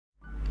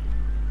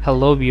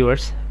Hello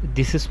viewers,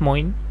 this is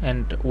Moin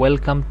and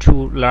welcome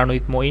to Learn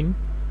with Moin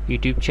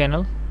YouTube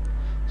channel.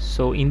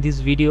 So in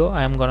this video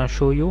I am gonna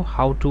show you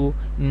how to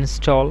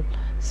install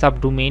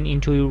subdomain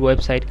into your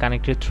website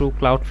connected through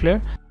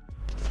Cloudflare.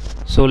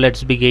 So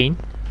let's begin.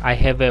 I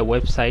have a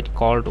website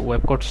called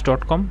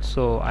webcourse.com,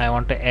 so I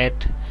want to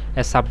add a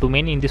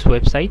subdomain in this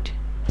website,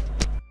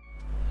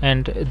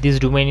 and this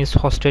domain is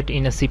hosted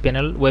in a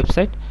Cpanel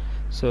website.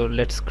 So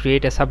let's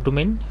create a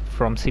subdomain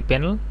from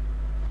Cpanel.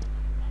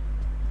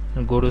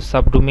 Go to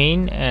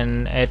subdomain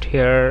and at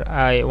here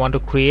I want to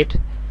create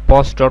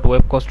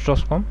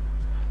post.webcourse.com.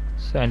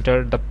 so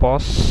enter the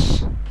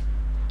post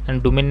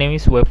and domain name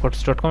is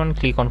webcourse.com and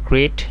click on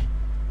create.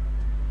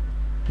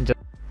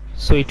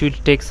 So it will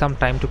take some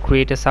time to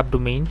create a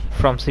subdomain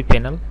from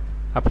Cpanel,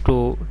 up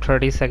to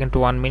 30 seconds to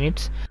 1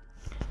 minute.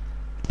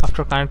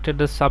 After connected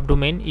the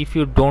subdomain, if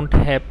you don't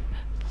have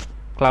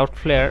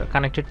Cloudflare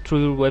connected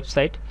through your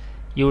website,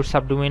 your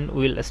subdomain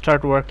will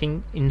start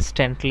working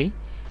instantly.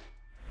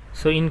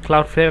 So in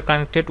Cloudflare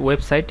connected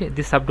website,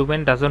 this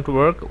subdomain doesn't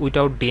work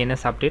without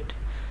DNS update.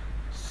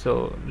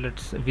 So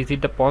let's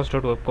visit the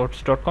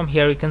post.webcourse.com.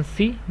 Here you can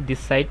see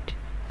this site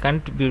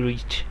can't be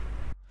reached.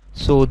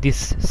 So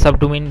this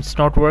subdomain is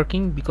not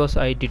working because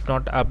I did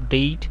not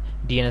update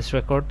DNS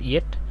record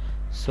yet.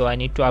 So I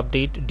need to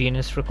update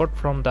DNS record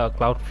from the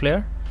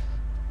Cloudflare.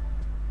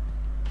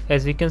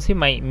 As you can see,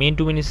 my main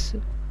domain is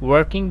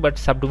working but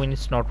subdomain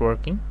is not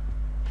working.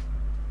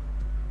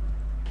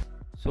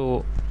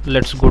 So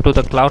let's go to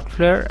the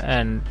Cloudflare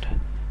and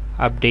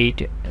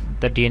update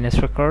the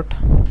DNS record.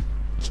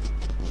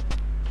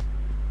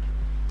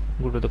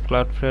 Go to the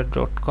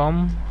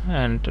cloudflare.com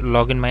and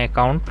log in my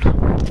account.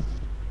 The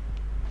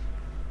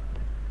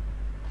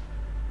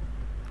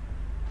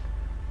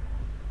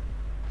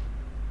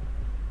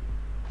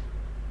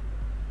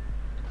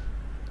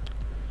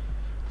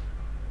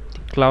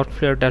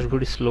Cloudflare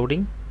dashboard is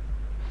loading.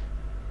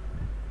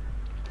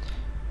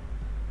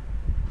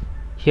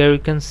 Here you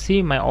can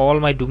see all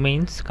my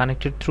domains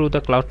connected through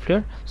the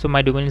Cloudflare. So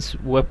my domain is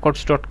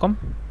webcourse.com.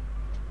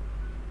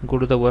 Go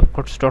to the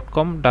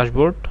webcourse.com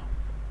dashboard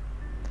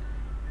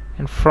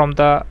and from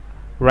the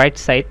right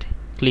side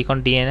click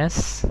on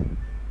DNS.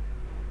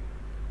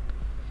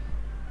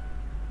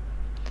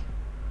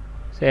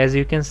 So as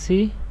you can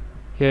see,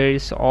 here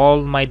is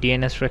all my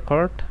DNS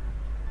record.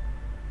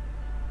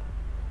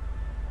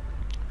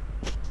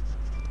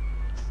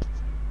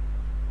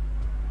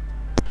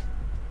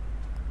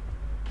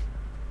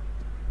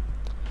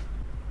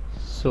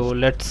 So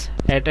let's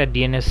add a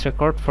DNS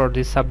record for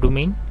this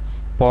subdomain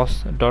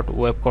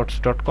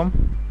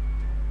post.webcourse.com.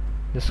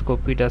 Just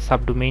copy the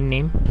subdomain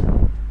name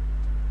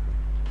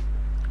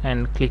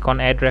and click on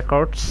add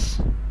records,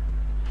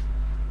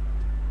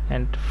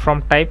 and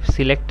from type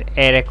select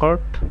a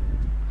record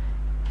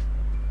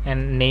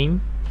and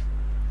name.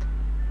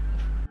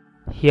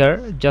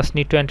 Here just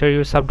need to enter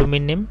your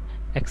subdomain name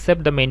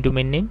except the main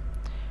domain name.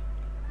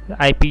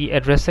 IP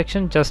address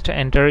section, just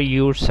enter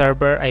your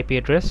server IP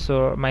address.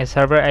 So my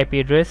server IP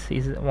address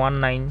is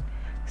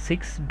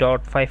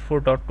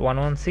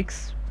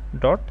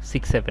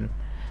 196.54.116.67.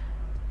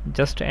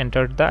 just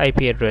enter the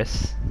IP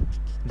address.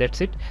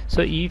 That's it.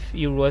 So if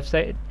your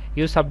website,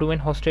 your subdomain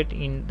hosted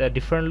in the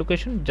different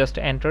location, just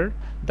enter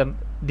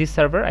this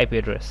server IP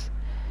address,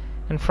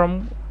 and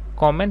from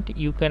comment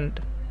you can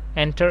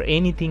enter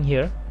anything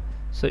here,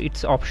 so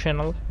it's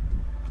optional.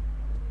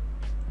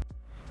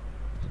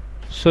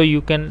 So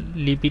you can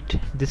leave it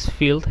this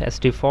field as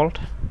default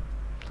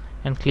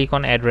and click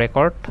on add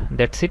record.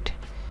 That's it.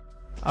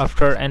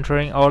 After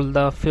entering all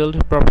the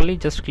field properly,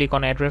 just click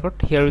on add record.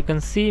 Here you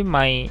can see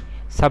my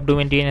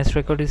subdomain DNS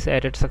record is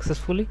added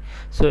successfully.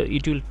 So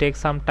it will take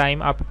some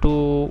time, up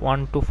to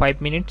 1 to 5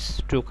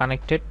 minutes to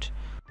connect it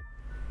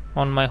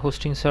on my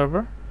hosting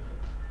server.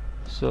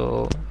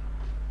 So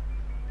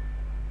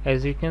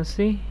as you can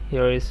see,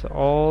 here is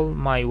all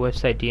my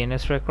website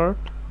DNS record.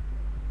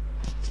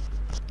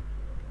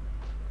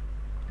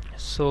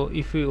 So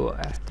if you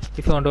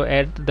want to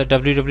add the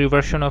www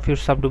version of your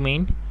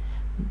subdomain,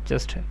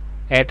 just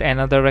add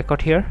another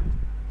record here.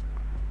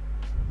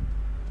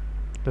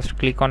 Just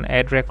click on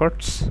add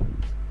records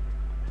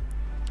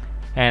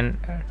and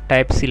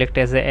type select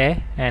as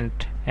a and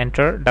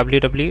enter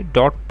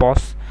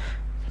www.post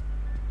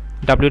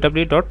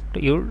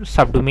your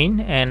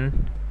subdomain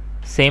and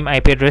same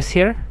IP address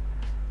here,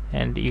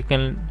 and you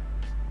can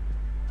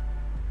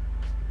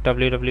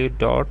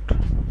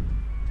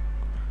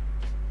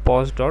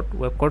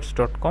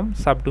www.post.webcourse.com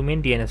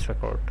subdomain DNS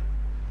record.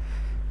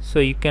 So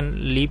you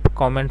can leave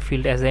comment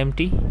field as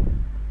empty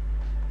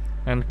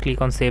and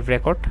click on save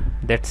record.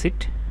 That's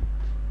it.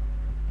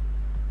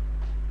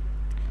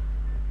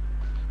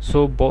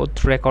 So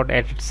both record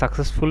added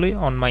successfully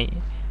on my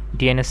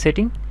DNS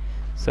setting.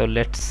 So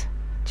let's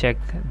check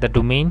the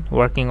domain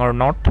working or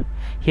not.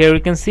 Here you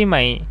can see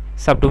my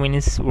subdomain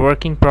is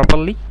working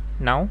properly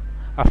now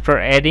after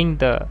adding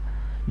the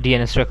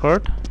DNS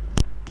record.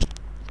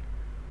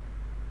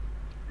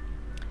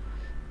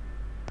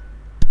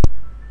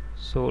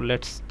 So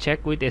let's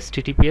check with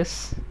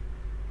HTTPS.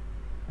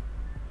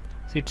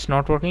 So it's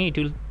not working. It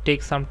will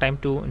take some time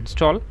to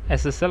install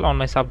SSL on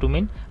my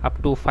subdomain,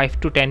 up to 5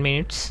 to 10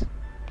 minutes.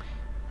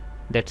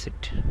 That's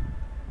it.